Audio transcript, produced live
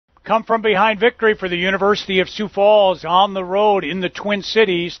come-from-behind victory for the University of Sioux Falls on the road in the Twin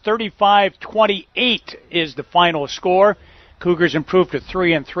Cities. 35-28 is the final score. Cougars improved to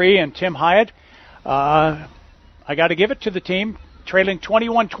 3-3, and Tim Hyatt, I got to give it to the team, trailing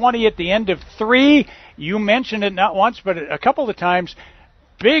 21-20 at the end of 3. You mentioned it not once, but a couple of times.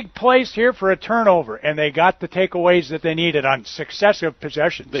 Big place here for a turnover, and they got the takeaways that they needed on successive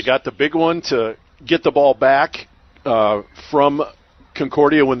possessions. They got the big one to get the ball back from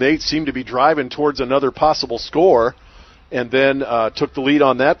Concordia when they seemed to be driving towards another possible score, and then took the lead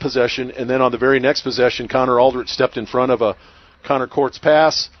on that possession. And then on the very next possession, Connor Aldrich stepped in front of a Connor Courts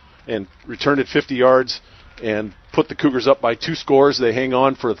pass and returned it 50 yards and put the Cougars up by 2 scores. They hang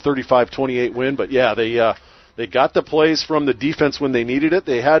on for a 35-28 win. But, yeah, they got the plays from the defense when they needed it.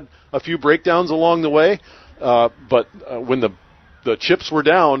 They had a few breakdowns along the way, but when the chips were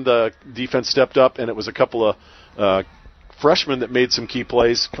down, the defense stepped up, and it was a couple of freshmen that made some key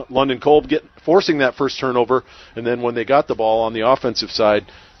plays. London Kolb forcing that first turnover, and then when they got the ball on the offensive side,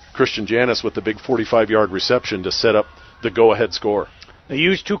 Christian Janis with the big 45-yard reception to set up the go-ahead score. They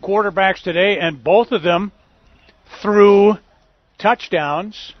used 2 quarterbacks today, and both of them threw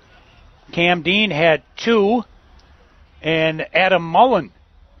touchdowns. Cam Dean had 2, and Adam Mullen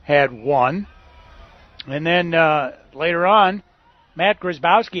had 1. And then later on, Matt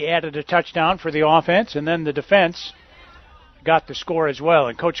Grzybowski added a touchdown for the offense, and then the defense got the score as well.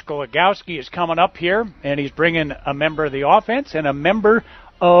 And Coach Golagowski is coming up here, and he's bringing a member of the offense and a member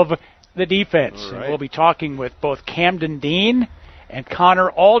of the defense. Right. And we'll be talking with both Camden Dean and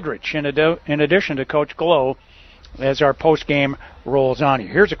Connor Aldrich in addition to Coach Glow as our post-game rolls on here.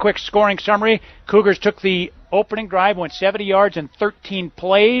 Here's a quick scoring summary. Cougars took the opening drive, went 70 yards in 13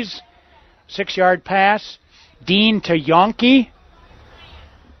 plays. 6-yard pass. Dean to Yonke.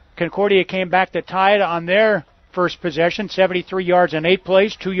 Concordia came back to tie it on their first possession, 73 yards in 8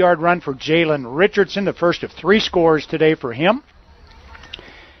 plays. 2-yard run for Jalen Richardson, the first of 3 scores today for him.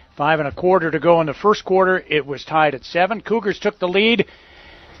 5 1/4 to go in the first quarter. It was tied at 7. Cougars took the lead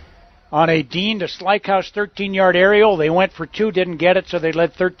on a Dean to Slykehouse 13-yard aerial. They went for 2, didn't get it, so they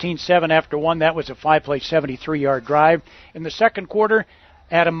led 13-7 after 1. That was a 5-play, 73-yard drive. In the second quarter,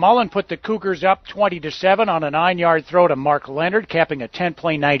 Adam Mullen put the Cougars up 20-7 on a 9-yard throw to Mark Leonard, capping a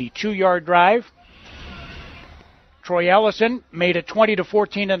 10-play, 92-yard drive. Troy Ellison made it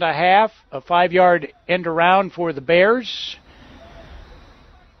 20-14 and a half, a 5-yard end around for the Bears.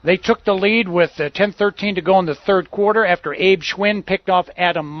 They took the lead with 10-13 to go in the third quarter after Abe Schwinn picked off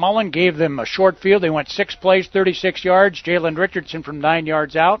Adam Mullen, gave them a short field. They went 6 plays, 36 yards. Jalen Richardson from 9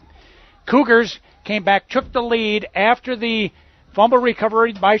 yards out. Cougars came back, took the lead after the fumble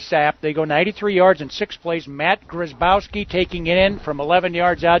recovery by Sapp. They go 93 yards in 6 plays. Matt Grzybowski taking it in from 11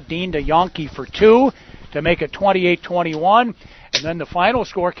 yards out. Dean to Yonke for 2 to make it 28-21. And then the final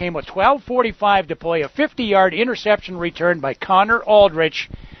score came with 12:45 to play. A 50-yard interception return by Connor Aldrich.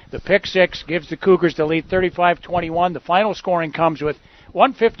 The pick 6 gives the Cougars the lead 35-21. The final scoring comes with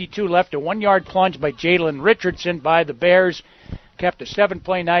 1:52 left. A 1-yard plunge by Jalen Richardson by the Bears. Kept a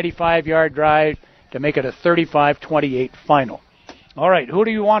 7-play, 95-yard drive to make it a 35-28 final. All right, who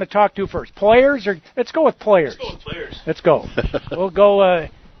do you want to talk to first? Players? Or let's go with players. Let's go. We'll go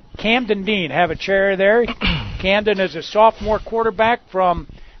Camden Dean. Have a chair there. Camden is a sophomore quarterback from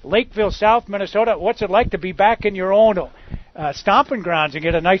Lakeville, South Minnesota. What's it like to be back in your own stomping grounds and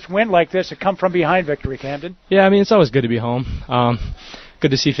get a nice win like this, a come-from-behind victory, Camden? Yeah, I mean, it's always good to be home.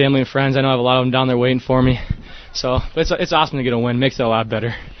 Good to see family and friends. I know I have a lot of them down there waiting for me. So it's awesome to get a win. Makes it a lot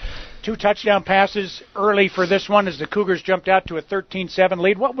better. 2 touchdown passes early for this one as the Cougars jumped out to a 13-7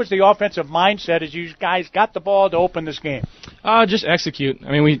 lead. What was the offensive mindset as you guys got the ball to open this game? Just execute.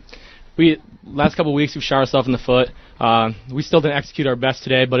 I mean, we last couple of weeks we've shot ourselves in the foot. We still didn't execute our best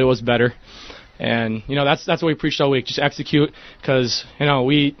today, but it was better. And, that's what we preached all week. Just execute because,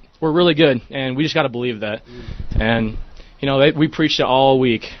 we're really good, and we just got to believe that. And, we preached it all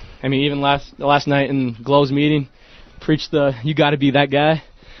week. I mean, even last night in Glow's meeting, preached you got to be that guy.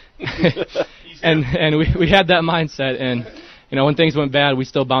 and we had that mindset, and when things went bad, we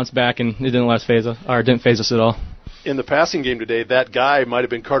still bounced back, and it didn't phase us at all. In the passing game today, that guy might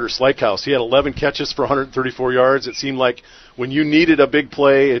have been Carter Slykehouse. He had 11 catches for 134 yards. It seemed like when you needed a big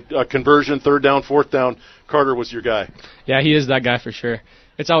play, a conversion, 3rd down, 4th down, Carter was your guy. Yeah, he is that guy for sure.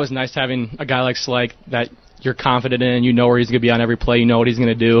 It's always nice having a guy like Slyke that you're confident in. You know where he's going to be on every play. You know what he's going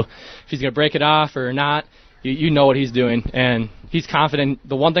to do. If he's going to break it off or not, you know what he's doing, and he's confident.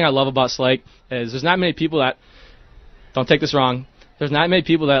 The one thing I love about Slyke is there's not many people that, don't take this wrong, there's not many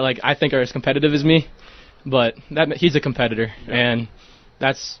people that I think are as competitive as me, but he's a competitor, and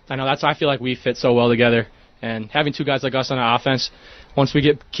that's why I feel like we fit so well together. And having 2 guys like us on our offense, once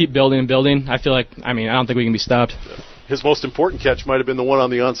we keep building and building, I feel like, I don't think we can be stopped. His most important catch might have been the one on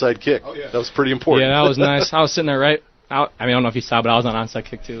the onside kick. Oh, yeah. That was pretty important. Yeah, that was nice. I was sitting there right out. I don't know if you saw, but I was on onside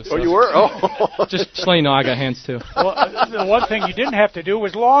kick too. So. Oh, you were? Oh. just letting you know, I got hands too. Well, the one thing you didn't have to do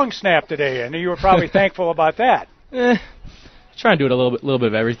was long snap today, and you were probably thankful about that. Try and do it a little bit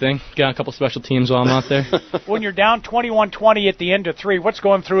of everything. Get on a couple special teams while I'm out there. When you're down 21-20 at the end of 3, what's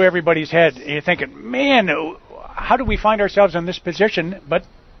going through everybody's head? You're thinking, man, how do we find ourselves in this position? But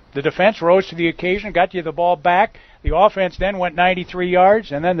the defense rose to the occasion, got you the ball back. The offense then went 93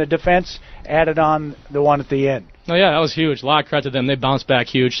 yards, and then the defense added on the one at the end. Oh, yeah, that was huge. A lot of credit to them. They bounced back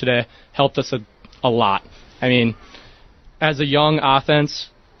huge today. Helped us a lot. As a young offense,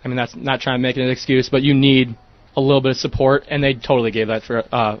 that's not trying to make it an excuse, but you need a little bit of support, and they totally gave that for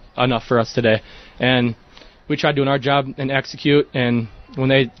enough for us today. And we tried doing our job and execute, and when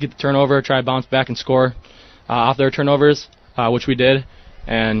they get the turnover, try to bounce back and score off their turnovers, which we did.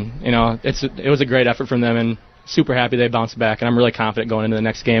 And, it was a great effort from them, and super happy they bounced back, and I'm really confident going into the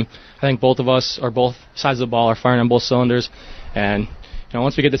next game. I think both of us, or both sides of the ball, are firing on both cylinders, and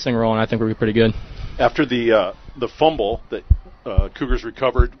once we get this thing rolling, I think we'll be pretty good. After the fumble that Cougars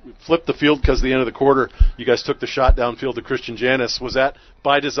recovered, flipped the field because of the end of the quarter, you guys took the shot downfield to Christian Janis. Was that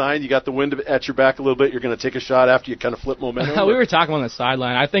by design? You got the wind at your back a little bit, you're going to take a shot after you kind of flip momentum? We were talking on the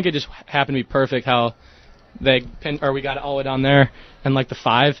sideline. I think it just happened to be perfect how we got it all the way down there and like the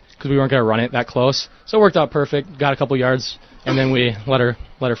 5 because we weren't going to run it that close. So it worked out perfect. Got a couple yards, and then we let her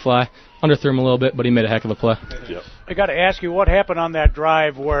fly. Underthrew him a little bit, but he made a heck of a play. Yep. I got to ask you, what happened on that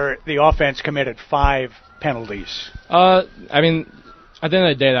drive where the offense committed 5 penalties? At the end of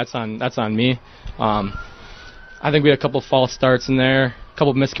the day, that's on me. I think we had a couple false starts in there, a couple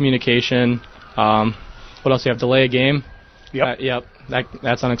of miscommunication. What else? You have delay a game. Yep.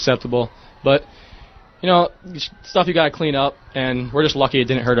 That's unacceptable. But stuff you got to clean up, and we're just lucky it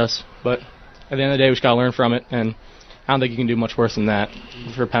didn't hurt us. But at the end of the day, we just got to learn from it, and I don't think you can do much worse than that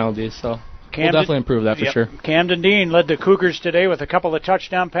for penalties. So we'll definitely improve that for sure. Camden Dean led the Cougars today with a couple of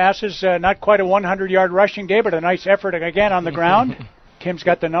touchdown passes. Not quite a 100-yard rushing day, but a nice effort again on the ground. Kim's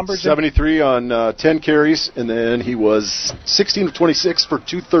got the numbers. 73 on 10 carries, and then he was 16 of 26 for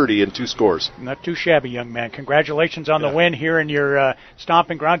 230 and 2 scores. Not too shabby, young man. Congratulations on the win here in your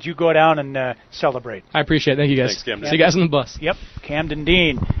stomping grounds. You go down and celebrate. I appreciate it. Thank you, guys. Thanks, Camden. See you guys on the bus. Yep, Camden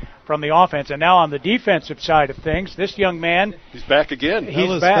Dean from the offense. And now on the defensive side of things, this young man. He's back again.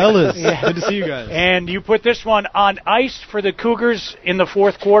 He's back. Fellas. Yeah. Good to see you guys. And you put this one on ice for the Cougars in the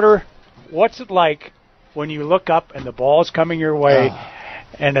fourth quarter. What's it like when you look up and the ball's coming your way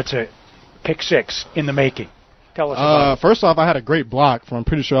and it's a pick 6 in the making? Tell us about it. First off, I had a great block from, I'm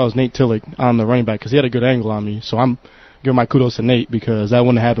pretty sure I was Nate Tillich on the running back because he had a good angle on me. So I'm giving my kudos to Nate because that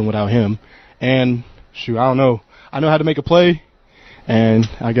wouldn't have happened without him. And, I don't know. I know how to make a play, and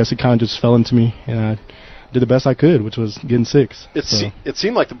I guess it kind of just fell into me, and I did the best I could, which was getting 6. It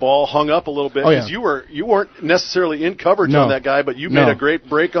seemed like the ball hung up a little bit because you weren't necessarily in coverage on that guy, but you made a great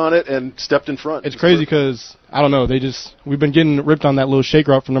break on it and stepped in front. It's crazy because, I don't know, we've been getting ripped on that little shake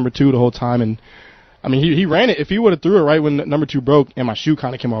route from number 2 the whole time, and he ran it. If he would have threw it right when number 2 broke, and my shoe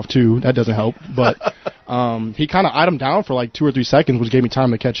kind of came off too, that doesn't help. But he kind of eyed him down for like 2 or 3 seconds, which gave me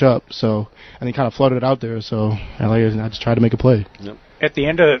time to catch up. So, and he kind of flooded it out there. So I just tried to make a play. Yep. At the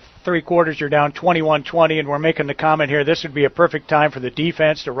end of 3 quarters, you're down 21-20, and we're making the comment here, this would be a perfect time for the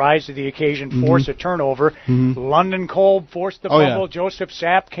defense to rise to the occasion, force a turnover. London Kolb forced the fumble. Joseph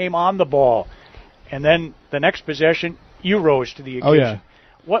Sapp came on the ball. And then the next possession, you rose to the occasion.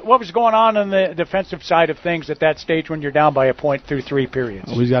 What was going on the defensive side of things at that stage when you're down by a point through 3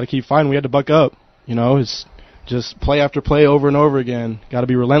 periods? We got to keep fighting. We had to buck up. It's just play after play over and over again. Got to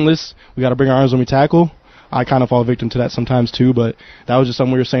be relentless. We got to bring our arms when we tackle. I kind of fall victim to that sometimes too, but that was just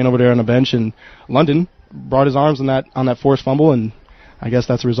something we were saying over there on the bench. And London brought his arms on that forced fumble, and I guess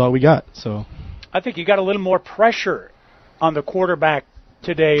that's the result we got. So I think you got a little more pressure on the quarterback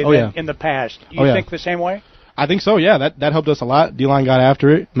today than in the past. You think the same way? I think so. Yeah, that helped us a lot. D-line got after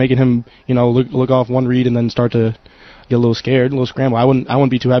it, making him look off one read and then start to get a little scared, a little scramble. I wouldn't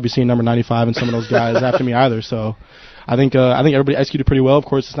be too happy seeing number 95 and some of those guys after me either. So. I think everybody executed pretty well. Of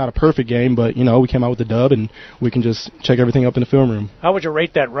course, it's not a perfect game, but, we came out with the dub, and we can just check everything up in the film room. How would you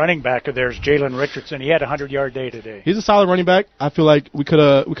rate that running back of theirs, Jalen Richardson? He had a 100-yard day today. He's a solid running back. I feel like we could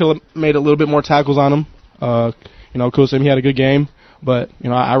have made a little bit more tackles on him. Coach said he had a good game, but,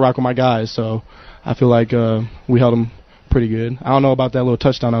 I rock with my guys, so I feel like we held him pretty good. I don't know about that little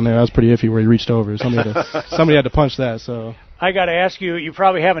touchdown on there. That was pretty iffy where he reached over. Somebody had to punch that, so... I got to ask you, you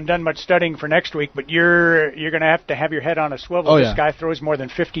probably haven't done much studying for next week, but you're going to have your head on a swivel. This guy throws more than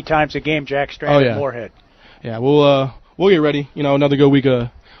 50 times a game, Jack Strand at Moorhead. Yeah, we'll we'll get ready. Another good week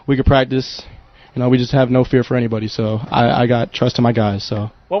of practice. We just have no fear for anybody. So I got trust in my guys. So.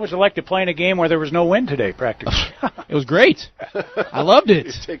 What was it like to play in a game where there was no wind today, practically? It was great. I loved it.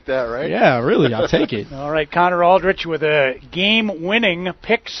 You take that, right? Yeah, really. I'll take it. All right, Connor Aldrich with a game-winning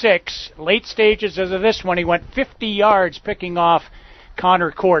pick six. Late stages of this one, he went 50 yards picking off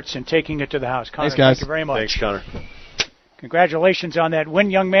Connor Courts and taking it to the house. Connor, thanks, guys. Thank you very much. Thanks, Connor. Congratulations on that win,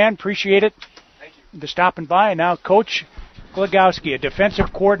 young man. Appreciate it. Thank you. The stopping by. And now Coach Glagowski, a defensive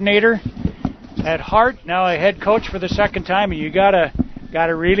coordinator at heart, now a head coach for the second time, and you gotta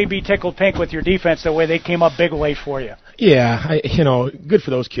really be tickled pink with your defense the way they came up big late for you. Yeah, good for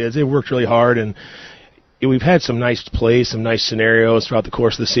those kids. They worked really hard, and we've had some nice plays, some nice scenarios throughout the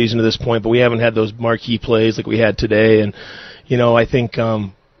course of the season to this point, but we haven't had those marquee plays like we had today. And I think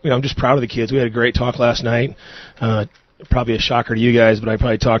I'm just proud of the kids. We had a great talk last night. Probably a shocker to you guys, but I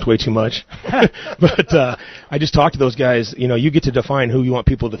probably talked way too much. But I just talked to those guys. You get to define who you want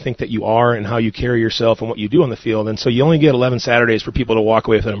people to think that you are and how you carry yourself and what you do on the field. And so you only get 11 Saturdays for people to walk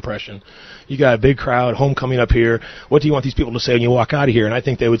away with an impression. You got a big crowd, homecoming up here. What do you want these people to say when you walk out of here? And I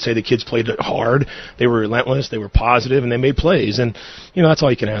think they would say the kids played hard. They were relentless. They were positive, and they made plays. And, that's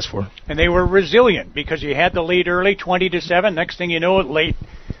all you can ask for. And they were resilient because you had the lead early, 20-7. Next thing you know, late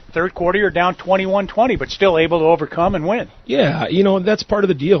third quarter, you're down 21-20, but still able to overcome and win. Yeah, that's part of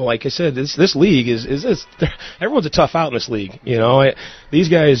the deal. Like I said, this league is everyone's a tough out in this league. These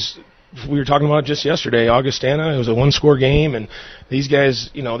guys, we were talking about it just yesterday, Augustana, it was a one-score game, and these guys,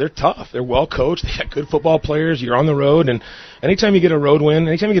 they're tough. They're well coached. They got good football players. You're on the road, and anytime you get a road win,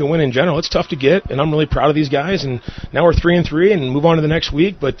 anytime you get a win in general, it's tough to get, and I'm really proud of these guys. And now we're 3-3 and move on to the next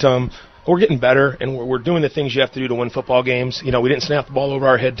week, but we're getting better, and we're doing the things you have to do to win football games. We didn't snap the ball over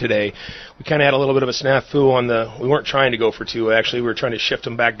our head today. We kind of had a little bit of a snafu we weren't trying to go for two, actually. We were trying to shift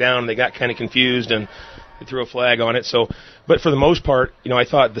them back down, and they got kind of confused, and they threw a flag on it. But for the most part, I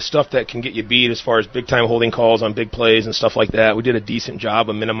thought the stuff that can get you beat as far as big-time holding calls on big plays and stuff like that, we did a decent job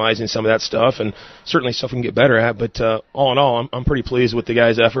of minimizing some of that stuff, and certainly stuff we can get better at. But all in all, I'm pretty pleased with the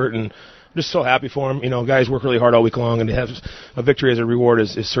guys' effort, and I'm just so happy for them. Guys work really hard all week long, and to have a victory as a reward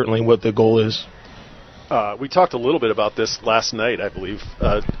is certainly what the goal is. We talked a little bit about this last night, I believe,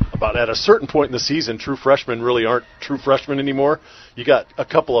 about at a certain point in the season, true freshmen really aren't true freshmen anymore. You got a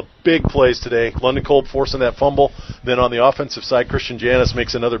couple of big plays today. London Kolb forcing that fumble. Then on the offensive side, Christian Janis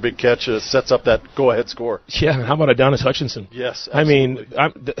makes another big catch, sets up that go-ahead score. Yeah, and how about Adonis Hutchinson? Yes, absolutely.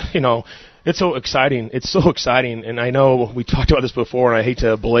 I mean, it's so exciting. It's so exciting, and I know we talked about this before, and I hate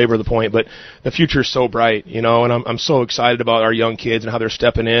to belabor the point, but the future is so bright, and I'm so excited about our young kids and how they're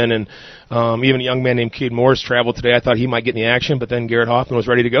stepping in, and even a young man named Cade Morris traveled today. I thought he might get in the action, but then Garrett Hoffman was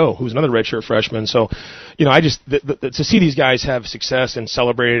ready to go, who's another redshirt freshman. So, I just to see these guys have success and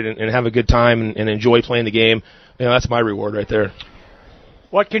celebrate it and have a good time and enjoy playing the game, that's my reward right there.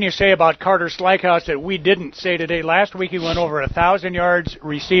 What can you say about Carter Slykehouse that we didn't say today? Last week he went over 1,000 yards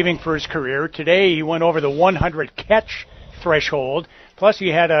receiving for his career. Today he went over the 100 catch threshold. Plus he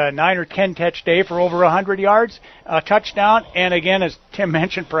had a 9 or 10 catch day for over 100 yards, a touchdown, and again, as Tim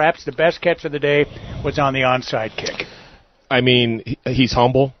mentioned, perhaps the best catch of the day was on the onside kick. I mean, he's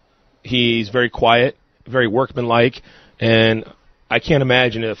humble. He's very quiet, very workmanlike, and I can't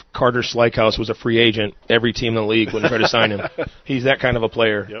imagine if Carter Slykehouse was a free agent, every team in the league wouldn't try to sign him. He's that kind of a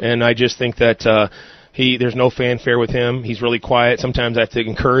player. Yep. And I just think that there's no fanfare with him. He's really quiet. Sometimes I have to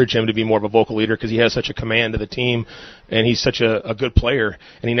encourage him to be more of a vocal leader because he has such a command of the team, and he's such a good player.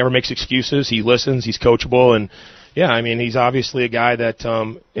 And he never makes excuses. He listens. He's coachable. And, yeah, I mean, he's obviously a guy that,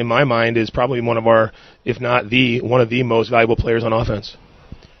 in my mind, is probably one of our, if not one of the most valuable players on offense.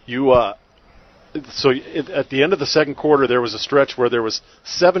 So at the end of the second quarter, there was a stretch where there was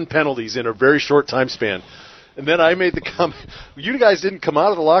 7 penalties in a very short time span. And then I made the comment, you guys didn't come out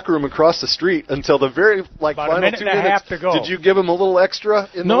of the locker room and cross the street until the very final 2 minutes. About a minute and a half to go. Did you give them a little extra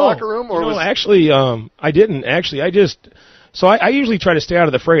in the locker room? No, actually, I didn't. Actually, I usually try to stay out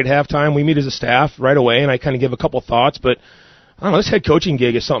of the fray at halftime. We meet as a staff right away, and I kind of give a couple thoughts, but I don't know, this head coaching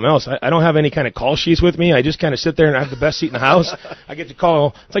gig is something else. I don't have any kind of call sheets with me. I just kind of sit there and I have the best seat in the house. I get to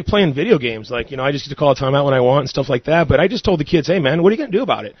call. It's like playing video games. I just get to call a timeout when I want and stuff like that. But I just told the kids, hey, man, what are you going to do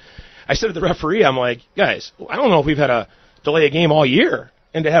about it? I said to the referee, I'm like, guys, I don't know if we've had a delay a game all year.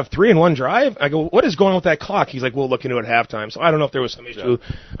 And to have 3 in one drive, I go, what is going on with that clock? He's like, we'll look into it at halftime. So I don't know if there was some issue.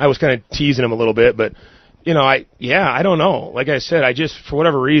 I was kind of teasing him a little bit. But, I don't know. Like I said, for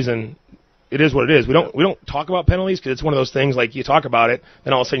whatever reason, it is what it is. We don't talk about penalties because it's one of those things like you talk about it,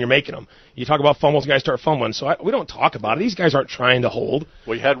 then all of a sudden you're making them. You talk about fumbles, guys start fumbling. So we don't talk about it. These guys aren't trying to hold.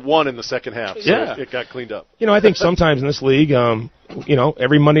 Well, you had one in the second half, so it got cleaned up. I think sometimes in this league,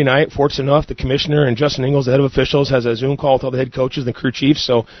 every Monday night, fortunate enough, the commissioner and Justin Ingles, the head of officials, has a Zoom call with all the head coaches and the crew chiefs.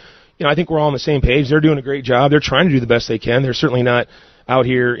 So, I think we're all on the same page. They're doing a great job. They're trying to do the best they can. They're certainly not out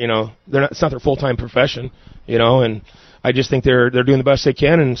here, it's not their full-time profession, and I just think they're doing the best they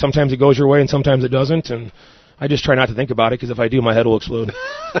can, and sometimes it goes your way and sometimes it doesn't, and I just try not to think about it because if I do, my head will explode.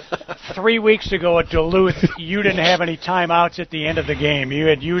 3 weeks ago at Duluth, you didn't have any timeouts at the end of the game. You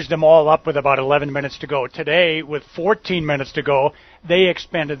had used them all up with about 11 minutes to go. Today, with 14 minutes to go, they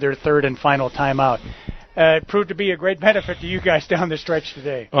expended their third and final timeout. It proved to be a great benefit to you guys down the stretch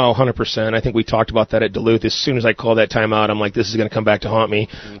today. Oh, 100%. I think we talked about that at Duluth. As soon as I called that timeout, I'm like, this is going to come back to haunt me.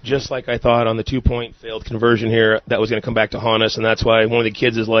 Just like I thought on the 2-point failed conversion here, that was going to come back to haunt us, and that's why one of the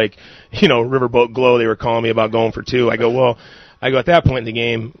kids is like, Riverboat Glow, they were calling me about going for 2. I go, at that point in the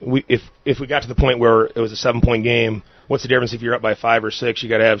game, if we got to the point where it was a 7-point game, what's the difference if you're up by 5 or 6? You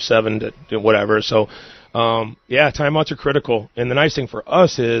got to have 7 to whatever. So, timeouts are critical. And the nice thing for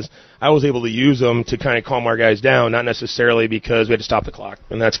us is I was able to use them to kind of calm our guys down, not necessarily because we had to stop the clock,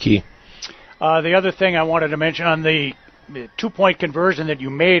 and that's key. The other thing I wanted to mention on the 2-point conversion that you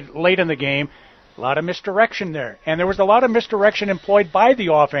made late in the game, a lot of misdirection there. And there was a lot of misdirection employed by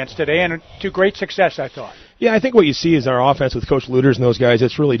the offense today, and to great success, I thought. Yeah, I think what you see is our offense with Coach Luters and those guys,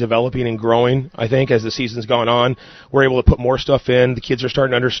 it's really developing and growing. I think as the season's gone on, we're able to put more stuff in. The kids are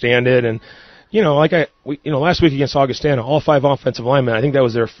starting to understand it, and last week against Augustana, all 5 offensive linemen, I think that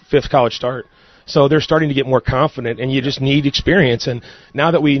was their 5th college start. So they're starting to get more confident, and you just need experience. And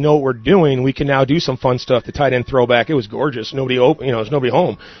now that we know what we're doing, we can now do some fun stuff. The tight end throwback, it was gorgeous. There's nobody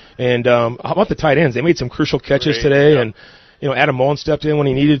home. And how about the tight ends? They made some crucial catches today, and Adam Mullen stepped in when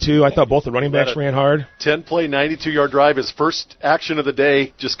he needed to. I thought both the running backs ran hard. 10-play, 92-yard drive. His first action of the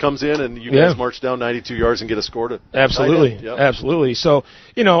day just comes in, and you guys march down 92 yards and get a score to Absolutely. Absolutely. So,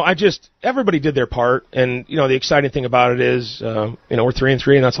 everybody did their part, and, the exciting thing about it is, we're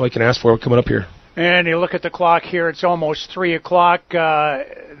 3-3, and that's all I can ask for coming up here. And you look at the clock here, it's almost 3 o'clock.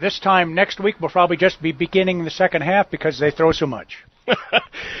 This time next week we'll probably just be beginning the second half because they throw so much.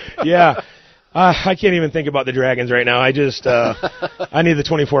 Yeah. I can't even think about the Dragons right now. I just, I need the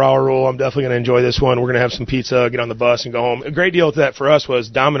 24-hour rule. I'm definitely going to enjoy this one. We're going to have some pizza, get on the bus, and go home. A great deal with that for us was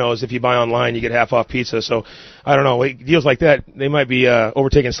Domino's. If you buy online, you get half-off pizza. So, I don't know. Deals like that, they might be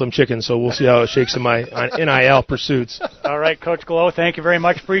overtaking Slim Chicken, so we'll see how it shakes in my NIL pursuits. All right, Coach Glow, thank you very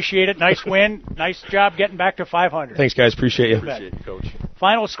much. Appreciate it. Nice win. Nice job getting back to 500. Thanks, guys. Appreciate you. Appreciate you, Coach.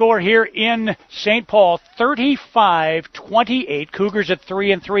 Final score here in St. Paul, 35-28. Cougars at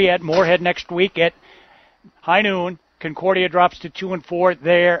 3-3 at Moorhead next week at high noon. Concordia drops to 2-4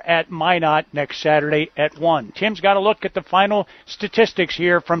 there at Minot next Saturday at 1. Tim's got a look at the final statistics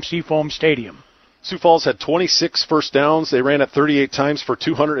here from Seafoam Stadium. Sioux Falls had 26 first downs. They ran it 38 times for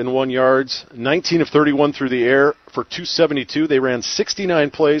 201 yards, 19 of 31 through the air for 272. They ran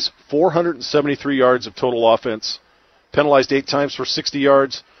 69 plays, 473 yards of total offense, penalized 8 times for 60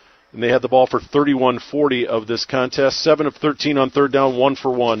 yards, and they had the ball for 31-40 of this contest. 7 of 13 on third down, 1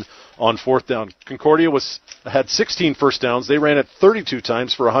 for 1 on fourth down. Concordia had 16 first downs. They ran it 32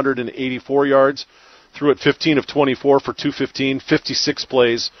 times for 184 yards, threw it 15 of 24 for 215, 56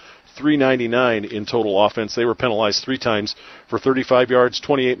 plays, 399 in total offense. They were penalized 3 times for 35 yards,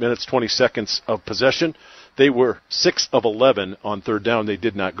 28 minutes, 20 seconds of possession. They were 6 of 11 on third down. They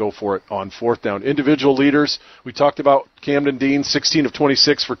did not go for it on fourth down. Individual leaders, we talked about Camden Dean, 16 of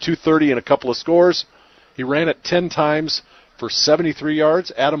 26 for 230 and a couple of scores. He ran it 10 times for 73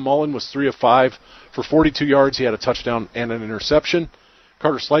 yards. Adam Mullen was 3 of 5 for 42 yards. He had a touchdown and an interception.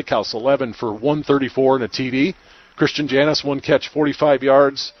 Carter Slykehouse, 11 for 134 and a TD. Christian Janis, 1 catch, 45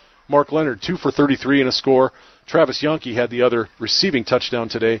 yards. Mark Leonard, 2 for 33 and a score. Travis Yonke had the other receiving touchdown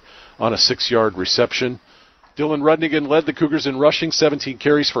today on a 6-yard reception. Dylan Rudnigan led the Cougars in rushing, 17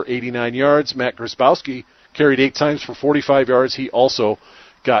 carries for 89 yards. Matt Grzybowski carried 8 times for 45 yards. He also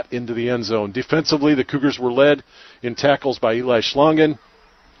got into the end zone. Defensively, the Cougars were led in tackles by Eli Schlangen.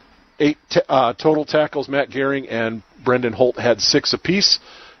 8 total tackles. Matt Gehring and Brendan Holt had 6 apiece.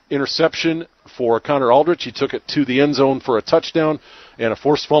 Interception for Connor Aldrich. He took it to the end zone for a touchdown. And a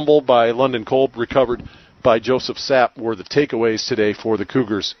forced fumble by London Kolb, recovered by Joseph Sapp, were the takeaways today for the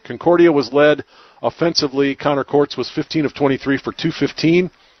Cougars. Concordia was led offensively. Connor Courts was 15 of 23 for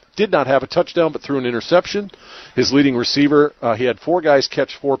 215. Did not have a touchdown, but threw an interception. His leading receiver, he had 4 guys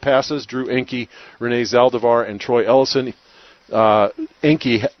catch 4 passes: Drew Enke, Renee Zaldivar, and Troy Ellison.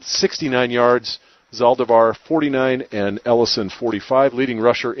 Enke had 69 yards, Zaldivar 49 and Ellison 45. Leading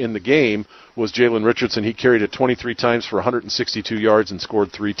rusher in the game was Jalen Richardson. He carried it 23 times for 162 yards and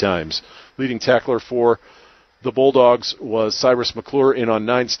scored 3 times. Leading tackler for the Bulldogs was Cyrus McClure in on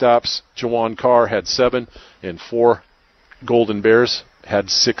 9 stops. Jawan Carr had 7, and 4 Golden Bears had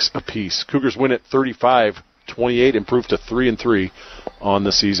 6 apiece. Cougars win at 35-28, improved to 3-3 on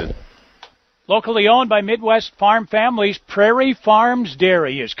the season. Locally owned by Midwest farm families, Prairie Farms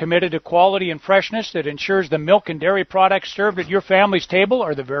Dairy is committed to quality and freshness that ensures the milk and dairy products served at your family's table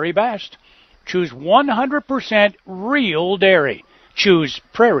are the very best. Choose 100% real dairy. Choose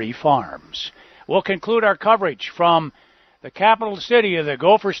Prairie Farms. We'll conclude our coverage from the capital city of the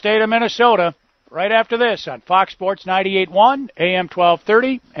Gopher State of Minnesota right after this on Fox Sports 98.1, AM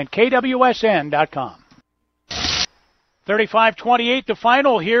 1230, and KWSN.com. 35-28, the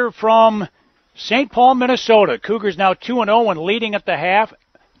final here from St. Paul, Minnesota. Cougars now 2-0 and leading at the half.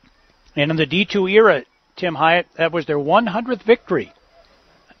 And in the D2 era, Tim Hyatt, that was their 100th victory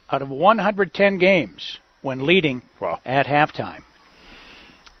out of 110 games when leading at halftime.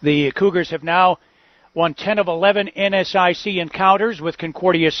 The Cougars have now won 10 of 11 NSIC encounters with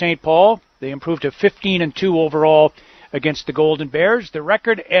Concordia St. Paul. They improved to 15-2 overall against the Golden Bears. The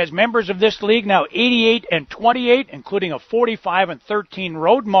record as members of this league now 88-28, including a 45-13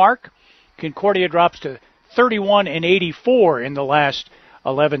 road mark. Concordia drops to 31-84 in the last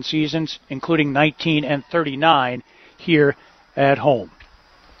 11 seasons, including 19-39 here at home.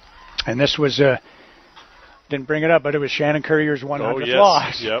 And this was didn't bring it up, but it was Shannon Courier's 100th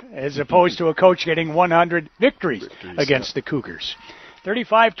loss, as opposed to a coach getting 100 victories against the Cougars.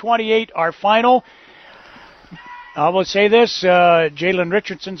 35-28, our final. I will say this, Jalen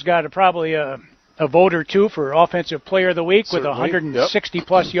Richardson's got probably a vote or two for Offensive Player of the Week. Certainly. With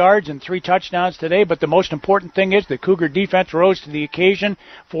 160-plus yards and 3 touchdowns today. But the most important thing is the Cougar defense rose to the occasion,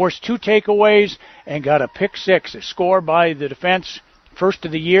 forced 2 takeaways, and got a pick 6, a score by the defense, first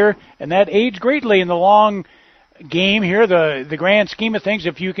of the year. And that aids greatly in the long game here, the grand scheme of things.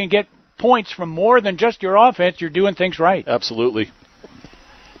 If you can get points from more than just your offense, you're doing things right. Absolutely.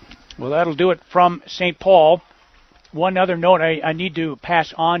 Well, that'll do it from St. Paul. One other note I need to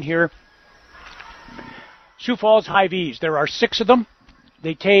pass on here. Sioux Falls Hy-Vees, there are 6 of them.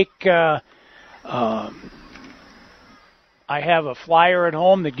 They take, I have a flyer at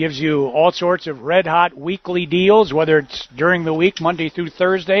home that gives you all sorts of red-hot weekly deals, whether it's during the week, Monday through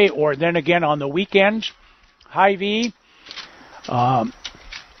Thursday, or then again on the weekends. Hy-Vee,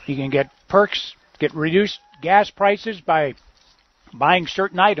 you can get perks, get reduced gas prices by buying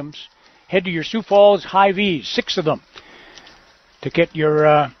certain items. Head to your Sioux Falls Hy-Vees, 6 of them, to get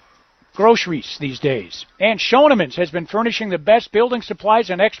your groceries these days. And Schoenemann's has been furnishing the best building supplies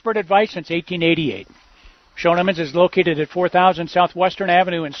and expert advice since 1888. Schoenemann's is located at 4000 Southwestern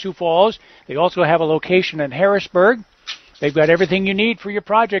Avenue in Sioux Falls. They also have a location in Harrisburg. They've got everything you need for your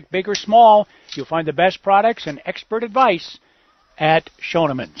project, big or small. You'll find the best products and expert advice at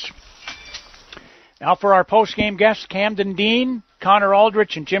Schoenemann's. Now for our post-game guests, Camden Dean, Connor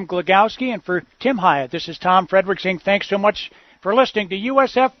Aldrich, and Jim Glagowski. And for Tim Hyatt, this is Tom Frederick saying thanks so much for listening to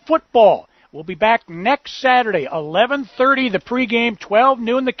USF Football. We'll be back next Saturday, 11:30 the pregame, 12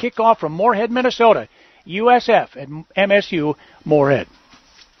 noon the kickoff from Moorhead, Minnesota. USF and MSU Moorhead.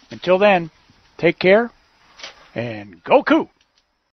 Until then, take care and go Cougs!